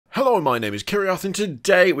Hello, my name is Kiriath, and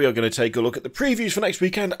today we are going to take a look at the previews for next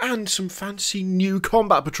weekend and some fancy new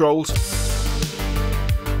combat patrols.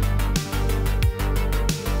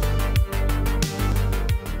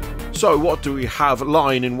 So what do we have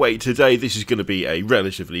lying in wait today? This is going to be a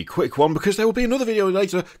relatively quick one because there will be another video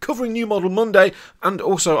later covering New Model Monday, and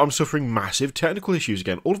also I'm suffering massive technical issues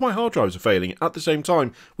again. All of my hard drives are failing at the same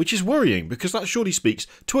time, which is worrying because that surely speaks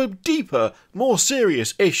to a deeper, more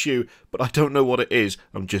serious issue, but I don't know what it is.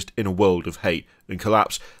 I'm just in a world of hate and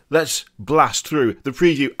collapse. Let's blast through the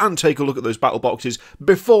preview and take a look at those battle boxes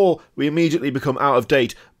before we immediately become out of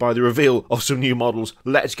date by the reveal of some new models.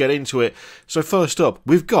 Let's get into it. So first up,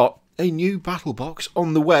 we've got a new battle box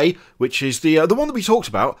on the way, which is the one that we talked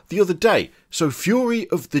about the other day. So Fury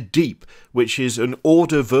of the Deep, which is an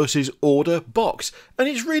Order versus Order box, and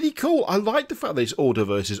it's really cool. I like the fact that it's Order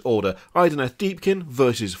versus Order. Idoneth Deepkin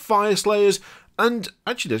versus Fyreslayers, and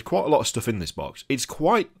actually there's quite a lot of stuff in this box. It's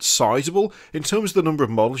quite sizable in terms of the number of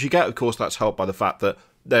models you get. Of course, that's helped by the fact that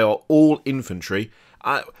they are all infantry.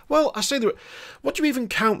 Well, I say that. What do you even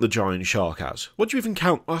count the giant shark as? What do you even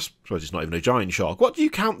count? I suppose it's not even a giant shark. What do you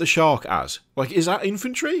count the shark as? Like, is that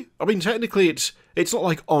infantry? I mean, technically, it's not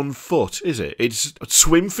like on foot, is it? It's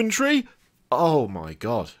swimfantry. Oh my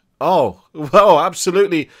god. Oh, well,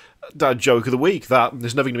 absolutely. That joke of the week, that.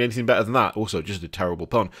 There's never going to be anything better than that. Also, just a terrible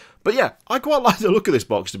pun. But yeah, I quite like the look of this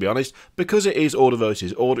box, to be honest, because it is Order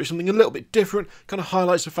versus Order. It's something a little bit different, kind of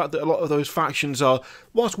highlights the fact that a lot of those factions are,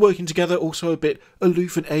 whilst working together, also a bit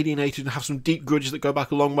aloof and alienated and have some deep grudges that go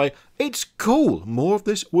back a long way. It's cool. More of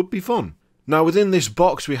this would be fun. Now, within this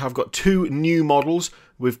box, we have got two new models.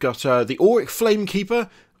 We've got the Auric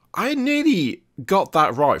Flamekeeper. I nearly got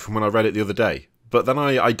that right from when I read it the other day. But then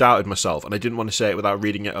I doubted myself, and I didn't want to say it without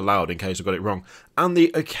reading it aloud in case I got it wrong. And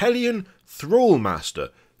the Achelian Thrallmaster,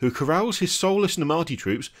 who corrals his soulless Namati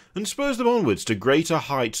troops and spurs them onwards to greater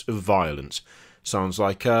heights of violence. Sounds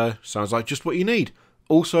like just what you need.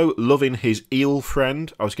 Also, loving his eel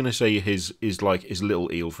friend. I was going to say his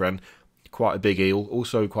little eel friend. Quite a big eel,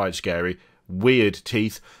 also quite scary. Weird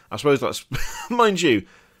teeth. I suppose that's, mind you,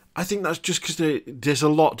 I think that's just because there's a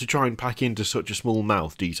lot to try and pack into such a small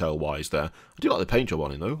mouth, detail-wise there. I do like the paint job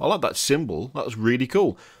on it, though. I like that symbol. That was really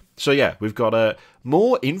cool. So yeah, we've got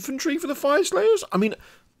more infantry for the Fyreslayers. I mean,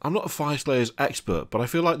 I'm not a Fyreslayers expert, but I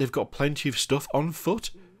feel like they've got plenty of stuff on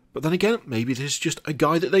foot. But then again, maybe this is just a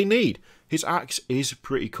guy that they need. His axe is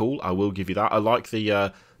pretty cool, I will give you that. I like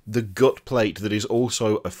the gut plate that is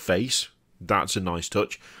also a face. That's a nice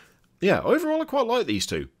touch. Yeah, overall I quite like these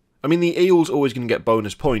two. I mean, the eel's always going to get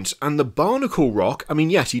bonus points, and the barnacle rock, I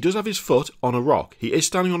mean, yes, he does have his foot on a rock. He is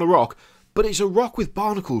standing on a rock, but it's a rock with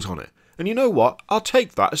barnacles on it. And you know what? I'll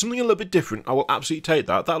take that. As something a little bit different, I will absolutely take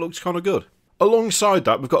that. That looks kind of good. Alongside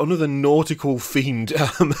that, we've got another nautical themed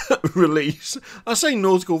release. I say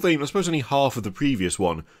nautical themed, I suppose only half of the previous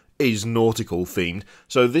one is nautical themed.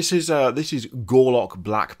 So this is Gorlock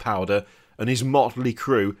Black Powder and his motley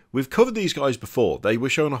crew. We've covered these guys before. They were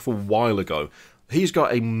shown off a while ago. He's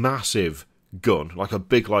got a massive gun, like a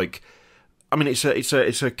big, I mean, it's a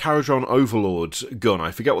Caradron Overlord's gun.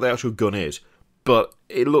 I forget what the actual gun is, but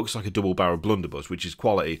it looks like a double-barrel blunderbuss, which is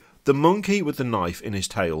quality. The monkey with the knife in his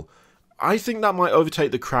tail, I think that might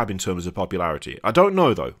overtake the crab in terms of popularity. I don't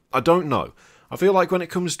know, though. I don't know. I feel like when it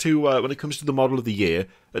comes to the model of the year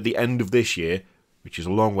at the end of this year, which is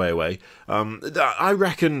a long way away, I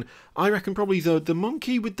reckon probably the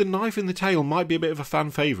monkey with the knife in the tail might be a bit of a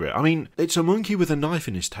fan favourite. I mean, it's a monkey with a knife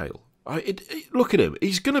in his tail. Look at him.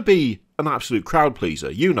 He's going to be an absolute crowd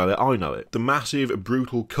pleaser. You know it, I know it. The massive,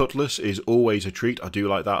 brutal cutlass is always a treat. I do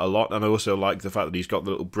like that a lot, and I also like the fact that he's got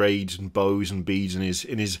the little braids and bows and beads in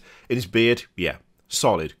his beard. Yeah,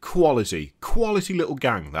 solid, quality little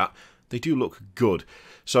gang. That they do look good.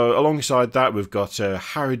 So alongside that, we've got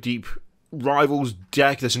Harrow-Deep Rivals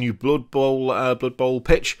deck. There's a new Blood Bowl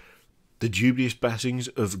pitch. The dubious blessings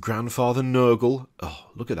of Grandfather Nurgle.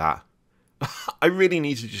 Oh, look at that. I really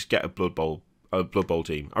need to just get a Blood Bowl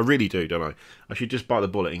team. I really do, don't I? I should just bite the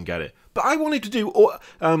bullet and get it. But I wanted to do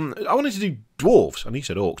dwarves. And he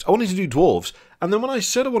said orcs. I wanted to do dwarves. And then when I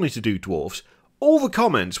said I wanted to do dwarves, all the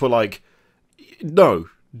comments were like, no,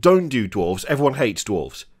 don't do dwarves. Everyone hates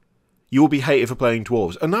dwarves. You will be hated for playing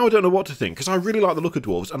dwarves. And now I don't know what to think, because I really like the look of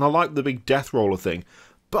dwarves, and I like the big death roller thing.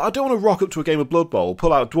 But I don't want to rock up to a game of Blood Bowl,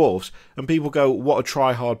 pull out dwarves, and people go, what a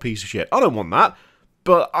try-hard piece of shit. I don't want that.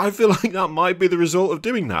 But I feel like that might be the result of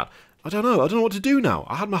doing that. I don't know. I don't know what to do now.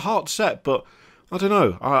 I had my heart set, but I don't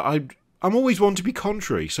know. I'm always one to be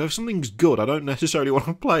contrary, so if something's good, I don't necessarily want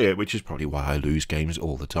to play it, which is probably why I lose games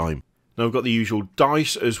all the time. Now, we've got the usual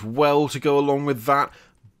dice as well to go along with that,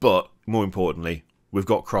 but more importantly, we've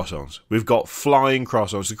got cross-ons. We've got flying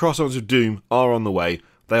cross-ons. The cross-ons of Doom are on the way.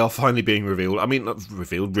 They are finally being revealed. I mean, not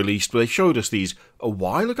revealed, released, but they showed us these a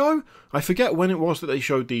while ago. I forget when it was that they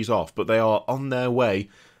showed these off, but they are on their way.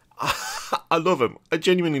 I love them. I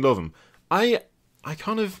genuinely love them. I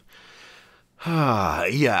kind of...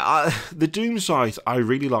 the Doom scythe I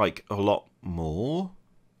really like a lot more.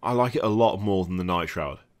 I like it a lot more than the Night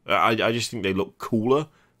Shroud. I just think they look cooler,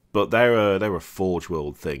 but they're a Forge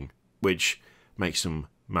World thing, which makes them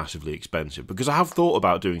massively expensive. Because I have thought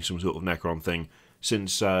about doing some sort of Necron thing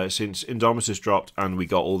since Indomitus dropped and we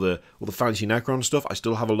got all the fancy Necron stuff. I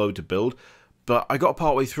still have a load to build, but I got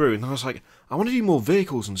partway through and I was like, I want to do more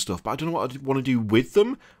vehicles and stuff, but I don't know what I want to do with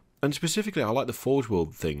them. And specifically, I like the Forge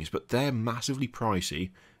World things, but they're massively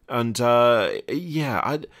pricey. And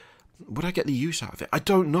yeah, would I get the use out of it? I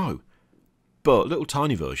don't know. But little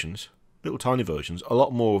tiny versions, a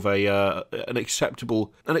lot more of an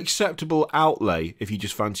acceptable outlay if you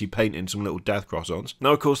just fancy painting some little death cross-ons.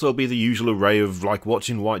 Now, of course, there'll be the usual array of like what's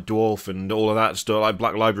in White Dwarf and all of that stuff, like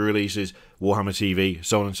Black Library releases, Warhammer TV,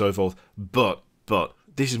 so on and so forth. But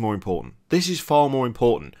this is more important. This is far more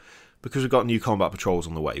important because we've got new combat patrols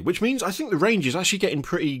on the way, which means I think the range is actually getting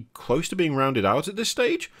pretty close to being rounded out at this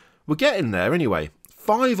stage. We're getting there anyway.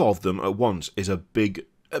 5 of them at once is a big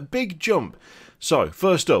jump. So,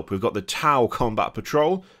 first up, we've got the Tau Combat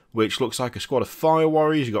Patrol, which looks like a squad of Fire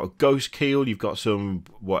Warriors. You've got a Ghost Keel, you've got some,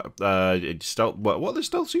 what are the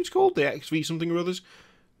stealth suits called? The XV something or others?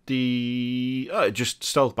 Just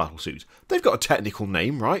stealth battle suits. They've got a technical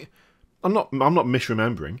name, right? I'm not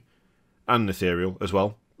misremembering. And ethereal as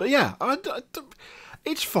well. But yeah,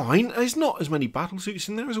 it's fine. There's not as many battle suits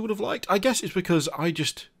in there as I would have liked. I guess it's because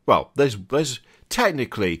there's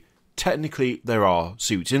technically there are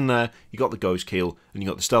suits in there. You got the Ghost Keel and you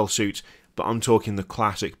got the stealth suits, but I'm talking the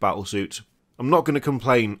classic battle suits. I'm not going to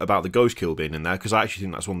complain about the Ghost Keel being in there because I actually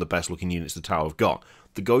think that's one of the best looking units the Tower have got.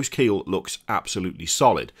 The Ghost Keel looks absolutely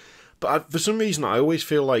solid, but for some reason I always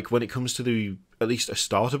feel like when it comes to at least a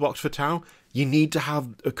starter box for Tau, you need to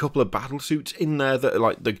have a couple of battle suits in there that are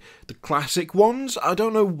like the classic ones. I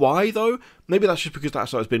don't know why though. Maybe that's just because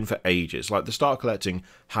that's how it's been for ages. Like the Start Collecting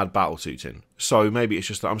had battle suits in. So maybe it's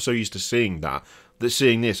just that I'm so used to seeing that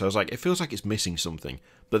seeing this, I was like, it feels like it's missing something.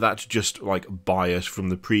 But that's just like bias from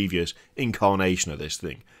the previous incarnation of this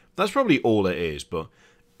thing. That's probably all it is, but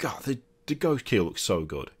God, the Ghost Keel looks so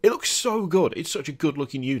good. It looks so good. It's such a good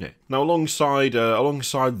looking unit. Now alongside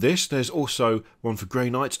this, there's also one for Grey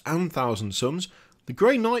Knights and Thousand Suns. The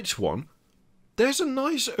Grey Knights one, there's a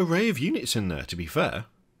nice array of units in there, to be fair.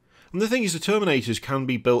 And the thing is, the Terminators can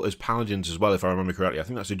be built as Paladins as well, if I remember correctly. I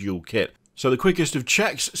think that's a dual kit. So the quickest of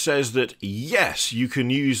checks says that yes, you can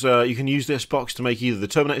use this box to make either the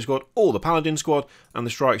Terminator squad or the Paladin squad, and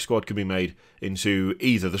the Strike squad can be made into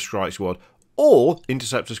either the Strike squad or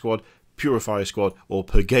Interceptor squad, Purifier squad, or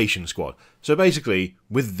Purgation squad. So basically,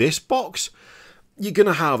 with this box, you're going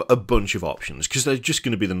to have a bunch of options, because they're just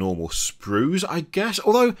going to be the normal sprues, I guess.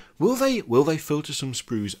 Although, will they filter some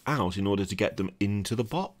sprues out in order to get them into the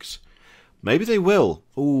box? Maybe they will.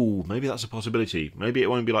 Ooh, maybe that's a possibility. Maybe it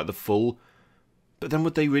won't be like the full... But then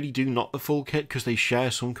would they really do not the full kit, because they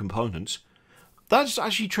share some components? That's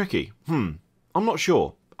actually tricky. I'm not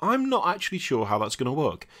sure. I'm not actually sure how that's going to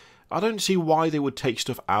work. I don't see why they would take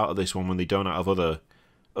stuff out of this one when they don't have other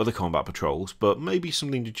combat patrols, but maybe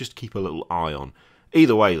something to just keep a little eye on.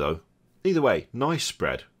 Either way, though, nice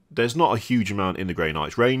spread. There's not a huge amount in the Grey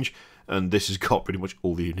Knights range, and this has got pretty much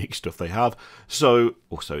all the unique stuff they have. So,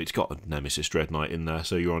 also, it's got a Nemesis Dread Knight in there,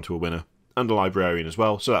 so you're onto a winner. And a Librarian as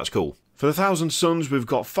well, so that's cool. For the Thousand Suns, we've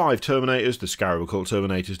got 5 Terminators, the Scarab Occult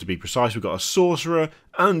Terminators to be precise. We've got a Sorcerer,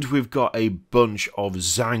 and we've got a bunch of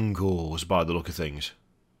Zangors by the look of things.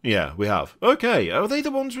 Yeah, we have. Okay, are they the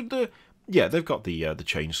ones with the... Yeah, they've got the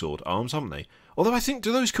chainsword arms, haven't they? Although I think,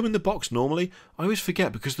 do those come in the box normally? I always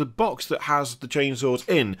forget, because the box that has the chainswords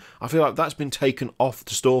in, I feel like that's been taken off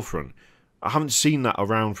the storefront. I haven't seen that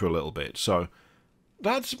around for a little bit, so...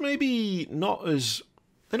 That's maybe not as...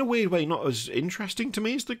 In a weird way, not as interesting to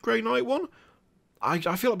me as the Grey Knight one. I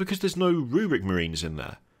feel like because there's no Rubric Marines in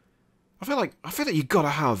there. I feel like you've got to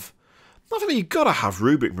have... I feel like you've got to have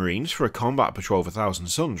Rubric Marines for a combat patrol for Thousand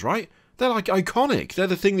Suns, right? They're like iconic. They're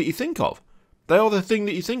the thing that you think of. They are the thing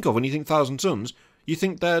that you think of when you think Thousand Suns. You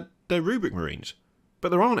think they're Rubric Marines.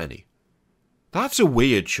 But there aren't any. That's a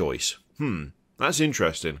weird choice. That's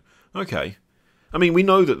interesting. Okay. I mean, we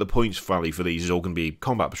know that the points value for these is all going to be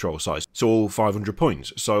combat patrol size. So all 500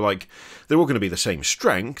 points. So, like, they're all going to be the same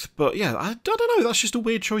strength. But, yeah, I don't know. That's just a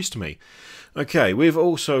weird choice to me. Okay, we've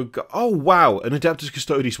also got... Oh, wow, an Adeptus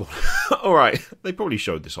Custodes one. Alright, they probably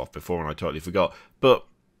showed this off before and I totally forgot. But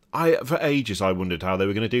For ages I wondered how they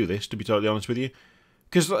were going to do this, to be totally honest with you.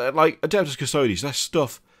 Because, like, Adeptus Custodes, their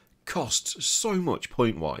stuff costs so much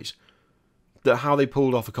point-wise that how they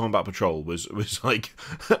pulled off a combat patrol was like,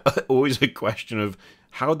 always a question of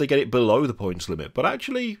how they get it below the points limit. But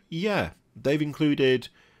actually, yeah, they've included,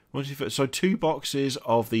 so 2 boxes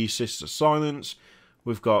of the Sisters of Silence.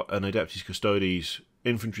 We've got an Adeptus Custodes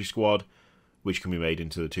infantry squad, which can be made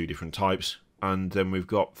into the 2 different types. And then we've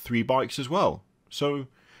got 3 bikes as well. So,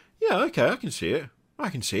 yeah, okay, I can see it. I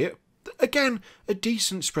can see it. Again, a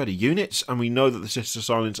decent spread of units, and we know that the Sisters of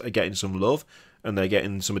Silence are getting some love, and they're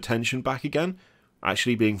getting some attention back again,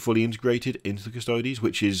 actually being fully integrated into the Custodes,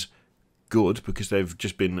 which is good, because they've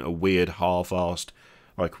just been a weird, half-arsed,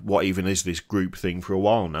 like, what even is this group thing for a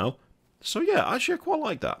while now. So yeah, actually I quite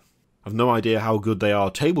like that. I've no idea how good they are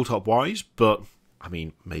tabletop-wise, but, I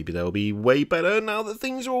mean, maybe they'll be way better now that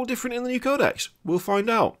things are all different in the new codex. We'll find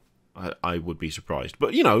out. I would be surprised,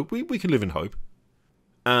 but, you know, we can live in hope.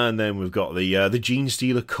 And then we've got the Gene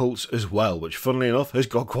Stealer Cults as well, which, funnily enough, has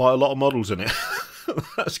got quite a lot of models in it.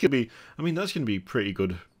 That's gonna be pretty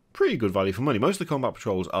good value for money. Most of the combat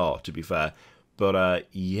patrols are, to be fair. But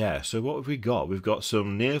yeah, so what have we got? We've got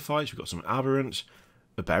some Neophytes, we've got some Aberrants.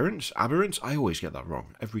 Aberrants? I always get that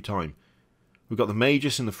wrong, every time. We've got the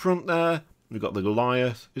Magus in the front there. We've got the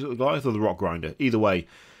Goliath. Is it the Goliath or the Rock Grinder? Either way,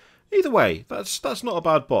 that's not a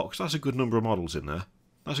bad box. That's a good number of models in there.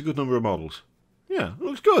 That's a good number of models. Yeah, it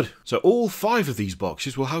looks good. So all 5 of these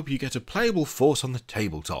boxes will help you get a playable force on the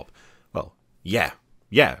tabletop. Well, yeah,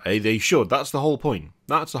 they should. That's the whole point.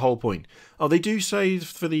 That's the whole point. Oh, they do say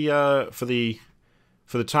for the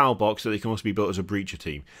Tau box that they can also be built as a breacher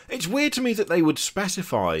team. It's weird to me that they would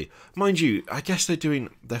specify. Mind you, I guess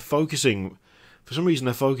they're focusing, for some reason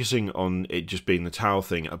they're focusing on it just being the Tau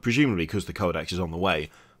thing, presumably because the Codex is on the way.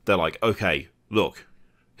 They're like, okay, look,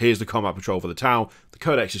 here's the combat patrol for the Tau, the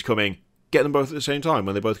Codex is coming, get them both at the same time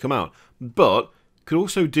when they both come out. But could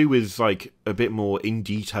also do with, like, a bit more in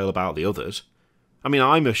detail about the others. I mean,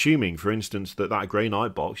 I'm assuming, for instance, that Grey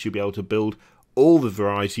Knight box, you'll be able to build all the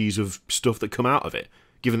varieties of stuff that come out of it,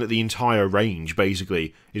 given that the entire range,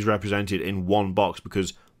 basically, is represented in one box,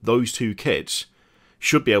 because those 2 kits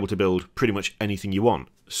should be able to build pretty much anything you want.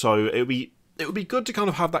 So it would be good to kind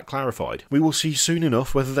of have that clarified. We will see soon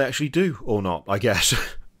enough whether they actually do or not, I guess.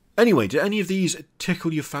 Anyway, do any of these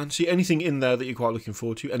tickle your fancy? Anything in there that you're quite looking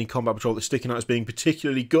forward to? Any combat patrol that's sticking out as being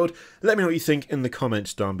particularly good? Let me know what you think in the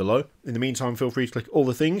comments down below. In the meantime, feel free to click all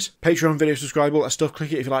the things. Patreon, video, subscribe, all that stuff.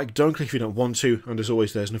 Click it if you like. Don't click if you don't want to. And as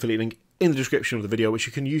always, there's an affiliate link in the description of the video, which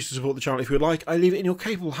you can use to support the channel if you would like. I leave it in your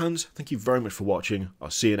capable hands. Thank you very much for watching.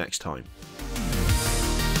 I'll see you next time.